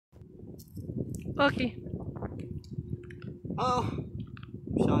Okay. Oh,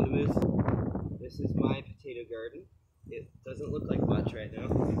 I'm Sean DeMuth. This is my potato garden. It doesn't look like much right now,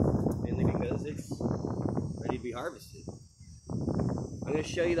 mainly because it's ready to be harvested. I'm going to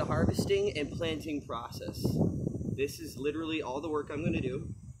show you the harvesting and planting process. This is literally all the work I'm going to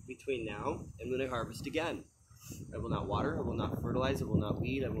do between now and when I harvest again. I will not water, I will not fertilize, I will not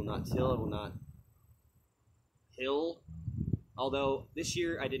weed, I will not till, I will not hill. Although this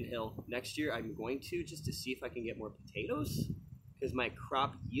year I didn't hill. Next year I'm going to, just to see if I can get more potatoes, because my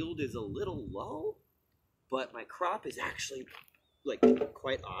crop yield is a little low, but my crop is actually like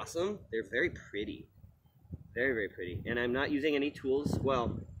quite awesome. They're very pretty. Very, very pretty. And I'm not using any tools.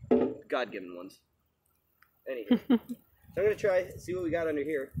 Well, God-given ones. Anyway. So I'm going to try, see what we got under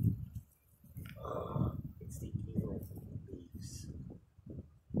here. Oh, it's the evil leaves.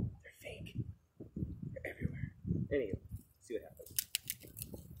 They're fake. They're everywhere. Anyway, see what happens.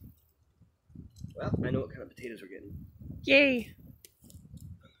 Well, I know what kind of potatoes we're getting. Yay.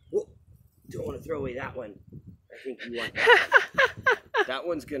 Whoa, don't want to throw away that one. I think you want that one. That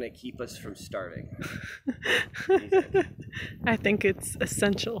one's going to keep us from starving. I think it's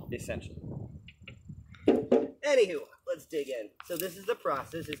essential. Essential. Anywho, let's dig in. So this is the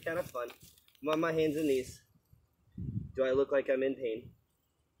process. It's kind of fun. I'm on my hands and knees. Do I look like I'm in pain?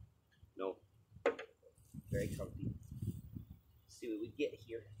 No. Very comfy. Let's see what we get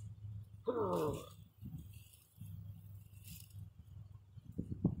here.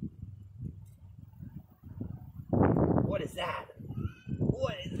 What is that?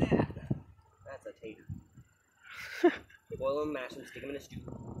 What is that? That's a tater. Boil them, mash them, stick them in a stew.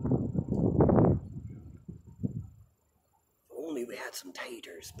 If only we had some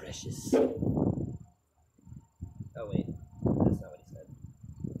taters, precious. Oh wait, that's not what he said.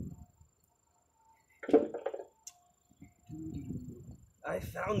 I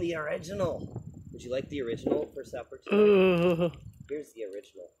found the original. Would you like the original for supper tonight? Here's the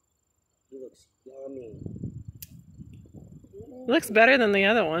original. He looks yummy. It looks better than the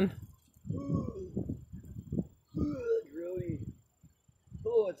other one. Really?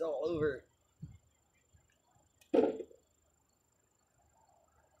 Oh, it's all over.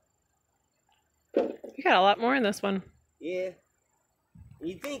 You got a lot more in this one. Yeah.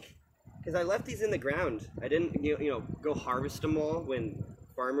 You'd think, because I left these in the ground. I didn't, you know, go harvest them all when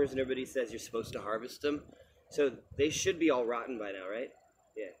farmers and everybody says you're supposed to harvest them. So they should be all rotten by now, right?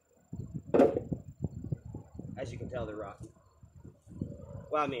 Yeah. As you can tell, they're rotten.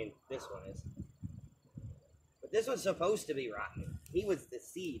 Well, I mean, this one is. But this one's supposed to be rotten. He was the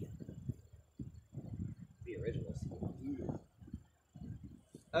seed. The original seed.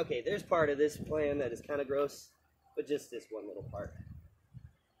 Okay, there's part of this plan that is kind of gross, but just this one little part.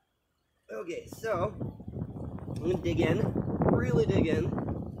 Okay, so I'm gonna dig in, really dig in,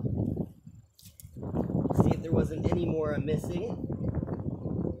 see if there wasn't any more I'm missing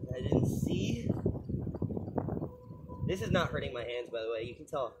I didn't see. This is not hurting my hands, by the way. You can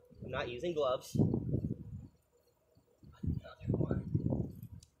tell I'm not using gloves. Another one.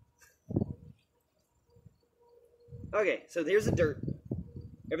 Okay, so there's the dirt.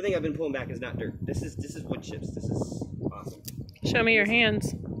 Everything I've been pulling back is not dirt. This is wood chips. This is awesome. Show me your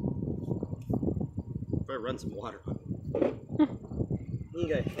hands. If I run some water on it.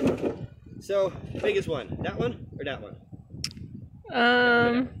 Okay. So, biggest one. That one or that one?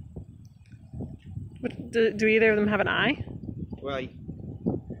 Do either of them have an eye? Well, yeah.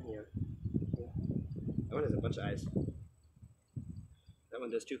 That one has a bunch of eyes. That one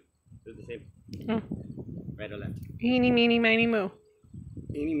does too. They're the same. Oh. Right or left? Eeny, meeny, miny, moo.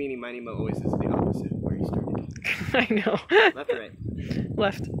 Eeny, meeny, miny, mo always is the opposite where you started. I know. Left or right?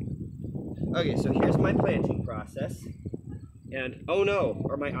 Left. Okay, so here's my planting process. And, oh no,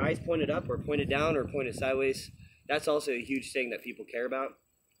 are my eyes pointed up or pointed down or pointed sideways? That's also a huge thing that people care about.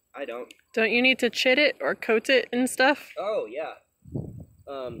 I don't. Don't you need to chit it or coat it and stuff? Oh, yeah.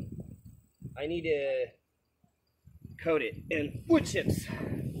 I need to coat it in wood chips.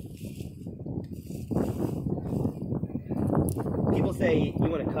 People say you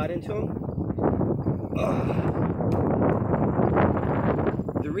want to cut into them.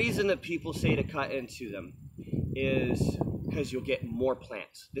 The reason that people say to cut into them is because you'll get more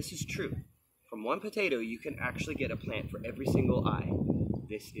plants. This is true. From one potato, you can actually get a plant for every single eye.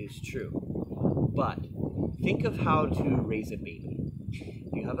 This is true. But think of how to raise a baby.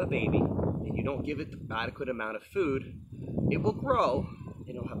 If you have a baby and you don't give it the adequate amount of food, it will grow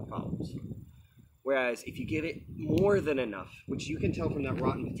and it'll have problems. Whereas if you give it more than enough, which you can tell from that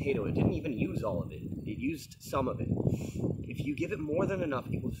rotten potato, it didn't even use all of it. It used some of it. If you give it more than enough,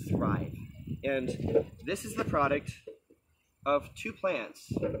 it will thrive. And this is the product of two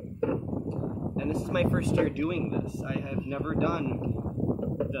plants And this is my first year doing this. I have never done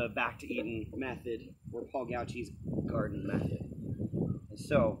the Back to Eden method or Paul Gauchi's garden method. And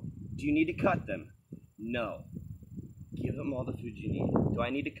so, do you need to cut them? No. Give them all the food you need. Do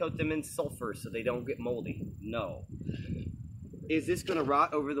I need to coat them in sulfur so they don't get moldy? No. Is this going to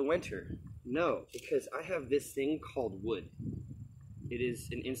rot over the winter? No, because I have this thing called wood. It is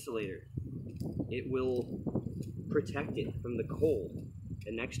an insulator. It will protect it from the cold.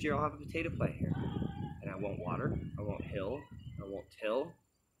 And next year I'll have a potato plant here. And I won't water, I won't hill, I won't till,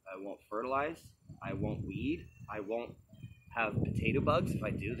 I won't fertilize, I won't weed, I won't have potato bugs. If I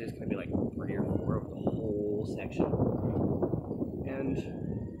do, there's going to be like 3 or 4 of the whole section. And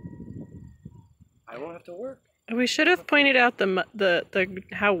I won't have to work. We should have pointed out the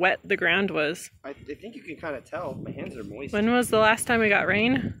how wet the ground was. I think you can kind of tell. My hands are moist. When was the last time we got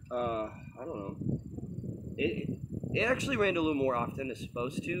rain? I don't know. It actually rained a little more often than it's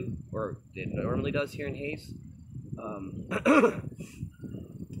supposed to, or it normally does here in Hayes.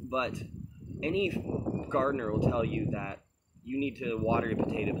 But any gardener will tell you that you need to water your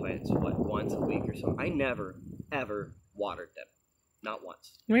potato plants, once a week or so. I never, ever watered them. Not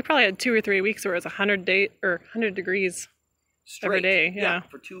once. We probably had 2 or 3 weeks where it was 100 degrees Straight. every day. Yeah.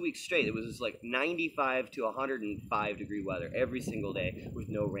 For 2 weeks straight. It was just like 95 to 105 degree weather every single day with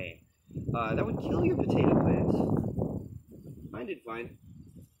no rain. That would kill your potato plants. Mine did fine.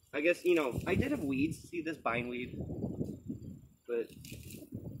 I guess, I did have weeds. See this bindweed? But,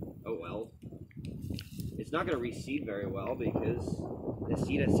 oh well. It's not going to reseed very well because the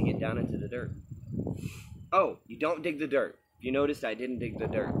seed has to get down into the dirt. Oh, you don't dig the dirt. You noticed I didn't dig the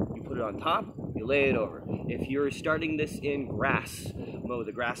dirt. You put it on top, you lay it over. If you're starting this in grass, mow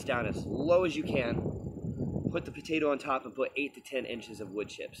the grass down as low as you can, put the potato on top and put 8 to 10 inches of wood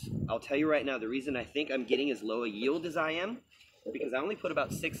chips. I'll tell you right now, the reason I think I'm getting as low a yield as I am, because I only put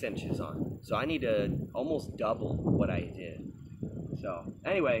about 6 inches on. So I need to almost double what I did. So,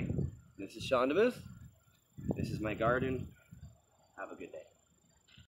 anyway, this is Sean DeMuth. This is my garden. Have a good day.